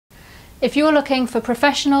If you're looking for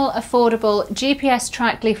professional, affordable,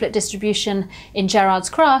 GPS-tracked leaflet distribution in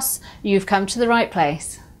Gerrards Cross, you've come to the right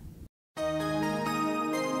place.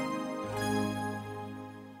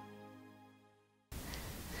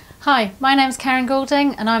 Hi, my name's Karen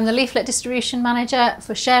Goulding and I'm the Leaflet Distribution Manager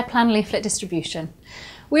for Shareplan Leaflet Distribution.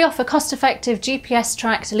 We offer cost-effective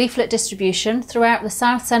GPS-tracked leaflet distribution throughout the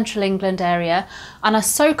South Central England area and are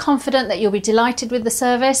so confident that you'll be delighted with the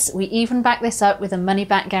service, we even back this up with a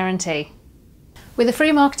money-back guarantee. With a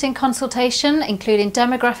free marketing consultation, including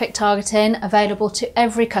demographic targeting, available to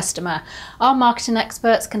every customer, our marketing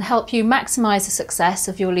experts can help you maximise the success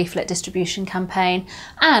of your leaflet distribution campaign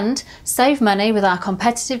and save money with our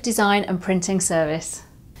competitive design and printing service.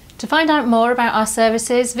 To find out more about our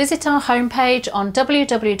services, visit our homepage on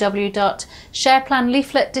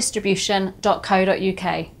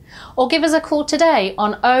www.shareplanleafletdistribution.co.uk or give us a call today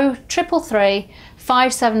on 0333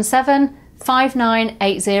 577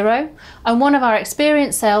 5980 and one of our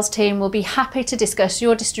experienced sales team will be happy to discuss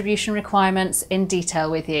your distribution requirements in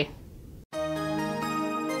detail with you.